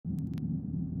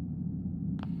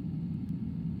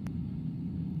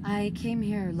I came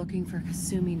here looking for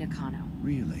Kasumi Nakano.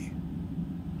 Really?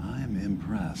 I'm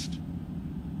impressed.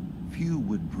 Few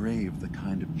would brave the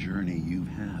kind of journey you've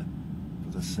had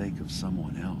for the sake of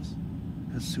someone else.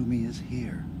 Kasumi is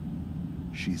here.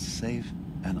 She's safe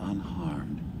and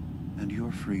unharmed, and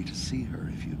you're free to see her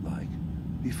if you'd like.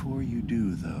 Before you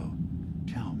do, though,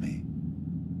 tell me,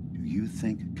 do you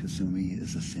think Kasumi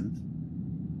is a synth?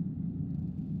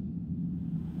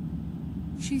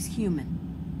 She's human,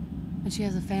 and she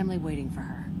has a family waiting for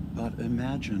her. But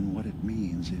imagine what it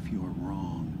means if you're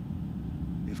wrong.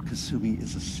 If Kasumi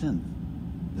is a synth,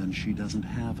 then she doesn't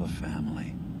have a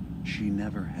family. She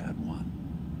never had one.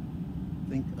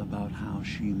 Think about how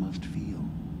she must feel.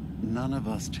 None of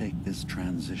us take this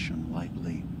transition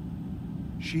lightly.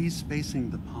 She's facing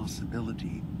the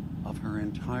possibility of her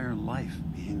entire life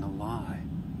being a lie,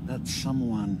 that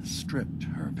someone stripped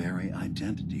her very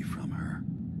identity from her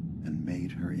and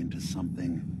made her into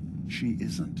something she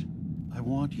isn't. I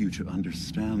want you to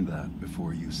understand that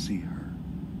before you see her.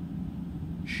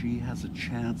 She has a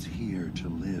chance here to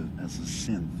live as a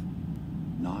synth,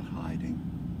 not hiding,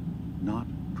 not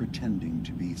pretending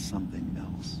to be something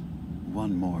else.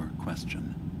 One more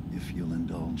question, if you'll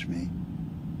indulge me.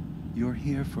 You're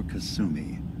here for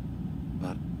Kasumi,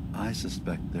 but I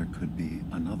suspect there could be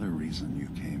another reason you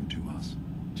came to us.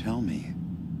 Tell me,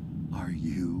 are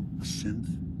you a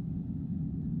synth?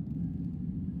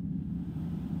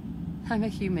 I'm a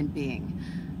human being,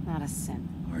 not a synth.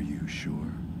 Are you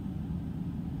sure?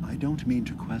 I don't mean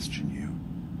to question you,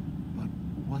 but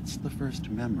what's the first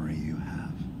memory you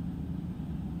have?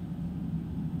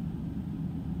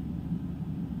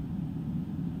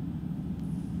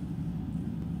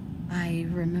 I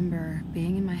remember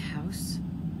being in my house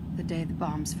the day the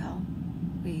bombs fell.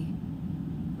 We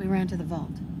ran to the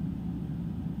vault.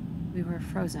 We were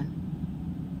frozen.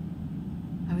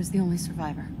 I was the only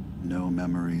survivor. No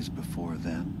memories before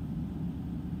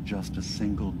then? Just a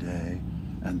single day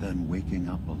and then waking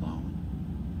up alone?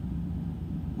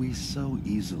 We so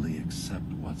easily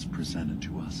accept what's presented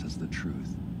to us as the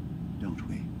truth, don't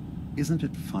we? Isn't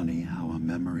it funny how a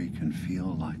memory can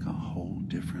feel like a whole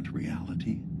different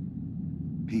reality?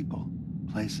 People,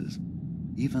 places,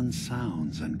 even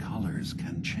sounds and colors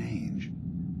can change.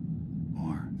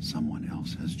 Or someone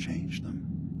else has changed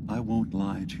them. I won't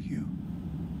lie to you.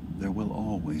 There will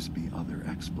always be other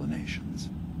explanations.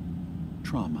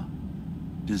 Trauma,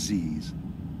 disease,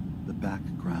 the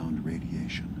background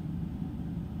radiation.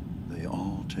 They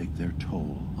all take their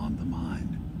toll on the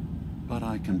mind. But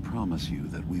I can promise you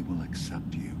that we will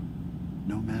accept you,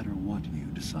 no matter what you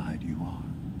decide you are.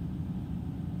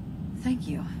 Thank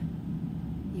you.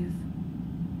 You've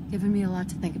given me a lot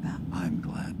to think about. I'm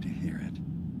glad to hear it.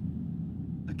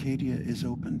 Acadia is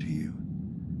open to you.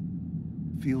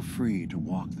 Feel free to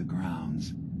walk the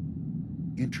grounds.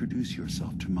 Introduce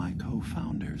yourself to my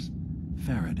co-founders,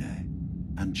 Faraday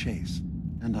and Chase,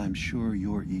 and I'm sure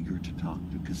you're eager to talk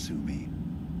to Kasumi.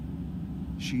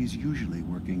 She's usually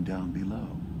working down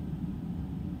below.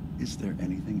 Is there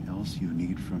anything else you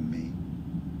need from me?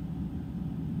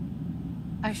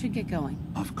 I should get going.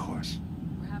 Of course.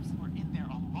 Perhaps we're in there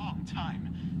a long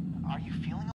time. Are you feeling